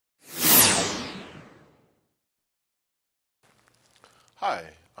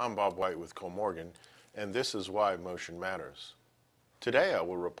Hi, I'm Bob White with Kollmorgen, and this is why motion matters. Today I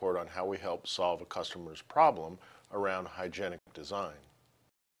will report on how we help solve a customer's problem around hygienic design.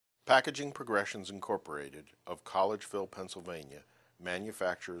 Packaging Progressions Incorporated of Collegeville, Pennsylvania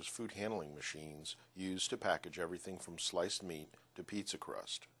manufactures food handling machines used to package everything from sliced meat to pizza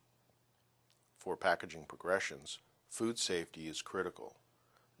crust. For Packaging Progressions, food safety is critical.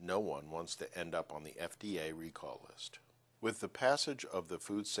 No one wants to end up on the FDA recall list. With the passage of the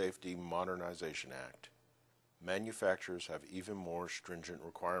Food Safety Modernization Act, manufacturers have even more stringent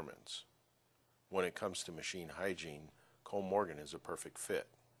requirements. When it comes to machine hygiene, Kollmorgen is a perfect fit.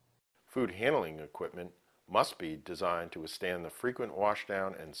 Food handling equipment must be designed to withstand the frequent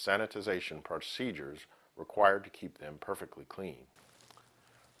washdown and sanitization procedures required to keep them perfectly clean.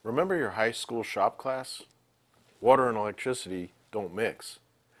 Remember your high school shop class? Water and electricity don't mix.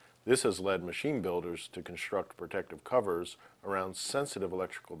 This has led machine builders to construct protective covers around sensitive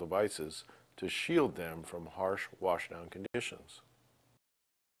electrical devices to shield them from harsh washdown conditions.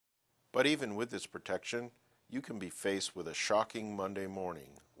 But even with this protection, you can be faced with a shocking Monday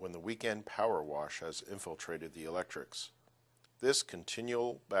morning when the weekend power wash has infiltrated the electrics. This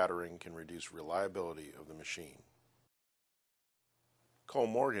continual battering can reduce reliability of the machine.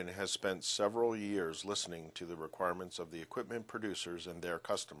 Kollmorgen has spent several years listening to the requirements of the equipment producers and their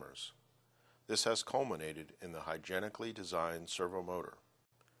customers. This has culminated in the hygienically designed servo motor.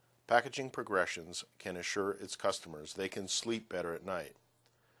 Packaging Progressions can assure its customers they can sleep better at night.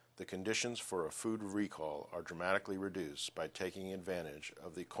 The conditions for a food recall are dramatically reduced by taking advantage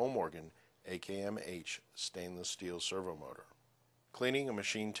of the Kollmorgen AKMH stainless steel servo motor. Cleaning a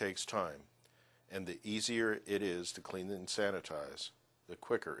machine takes time, and the easier it is to clean and sanitize, the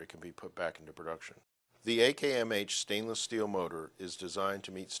quicker it can be put back into production. The AKMH stainless steel motor is designed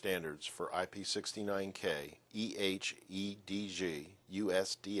to meet standards for IP69K, EHEDG,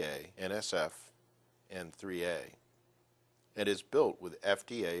 USDA, NSF, and 3A. It is built with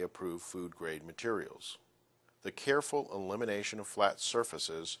FDA-approved food-grade materials. The careful elimination of flat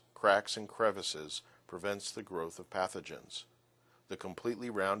surfaces, cracks, and crevices prevents the growth of pathogens. The completely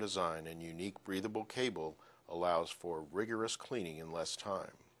round design and unique breathable cable allows for rigorous cleaning in less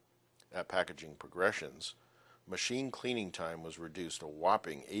time. At Packaging Progressions, machine cleaning time was reduced a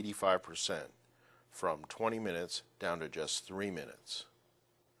whopping 85%, from 20 minutes down to just 3 minutes.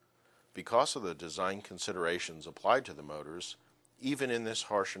 Because of the design considerations applied to the motors, even in this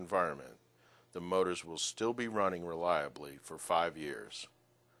harsh environment, the motors will still be running reliably for 5 years,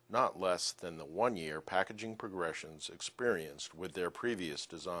 not less than the 1 year Packaging Progressions experienced with their previous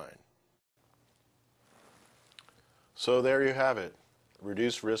design. So there you have it.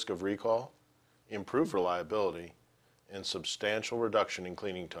 Reduced risk of recall, improved reliability, and substantial reduction in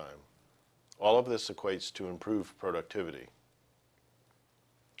cleaning time. All of this equates to improved productivity.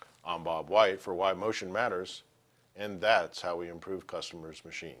 I'm Bob White for Why Motion Matters, and that's how we improve customers'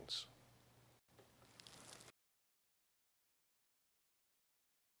 machines.